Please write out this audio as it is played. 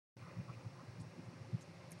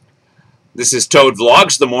This is Toad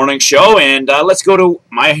Vlogs, the morning show, and let's go to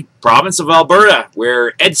my province of Alberta,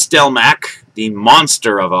 where Ed Stelmach, the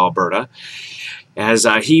monster of Alberta, as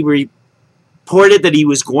he reported that he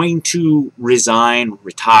was going to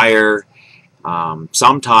retire,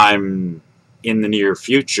 sometime in the near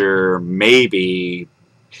future, maybe.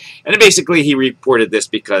 And basically he reported this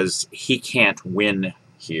because he can't win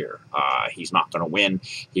here. He's not going to win.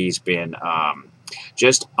 He's been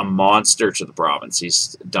just a monster to the province.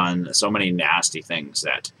 He's done so many nasty things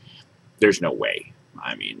that there's no way.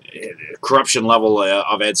 I mean, the corruption level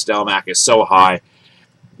of Ed Stelmach is so high.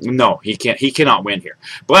 No, he cannot win here.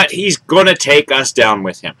 But he's going to take us down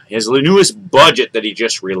with him. His newest budget that he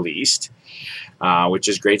just released, which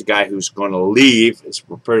is great. The guy who's going to leave his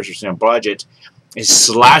personal budget is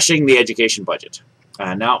slashing the education budget.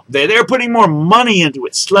 Now, they're putting more money into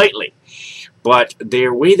it slightly, but the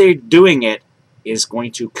way they're doing it is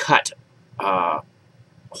going to cut a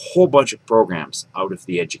whole bunch of programs out of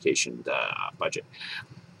the education budget.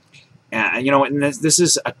 And, you know, and this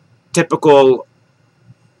is a typical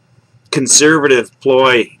conservative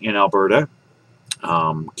ploy in Alberta.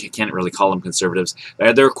 You can't really call them conservatives.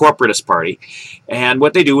 They're a corporatist party. And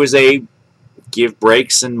what they do is they give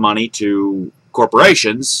breaks and money to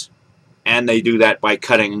corporations, and they do that by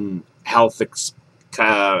cutting health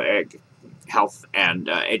and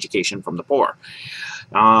education from the poor.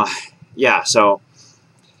 Yeah, so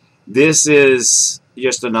this is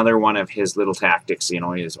just another one of his little tactics. You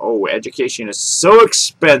know, education is so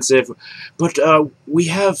expensive, but we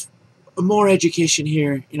have more education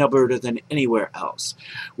here in Alberta than anywhere else.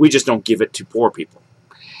 We just don't give it to poor people.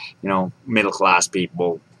 You know, middle-class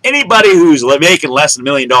people. Anybody who's making less than $1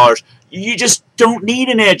 million, you just don't need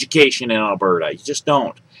an education in Alberta. You just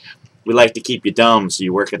don't. We like to keep you dumb so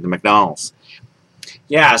you work at the McDonald's.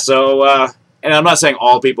 Yeah, so, and I'm not saying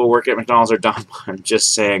all people who work at McDonald's are dumb. I'm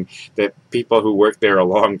just saying that people who work there a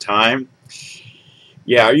long time,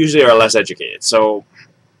 yeah, usually are less educated. So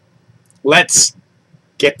let's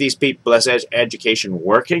get these people's education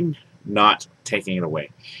working, not taking it away.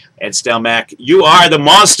 Ed Stelmach, you are the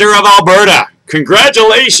monster of Alberta.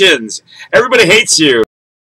 Congratulations! Everybody hates you.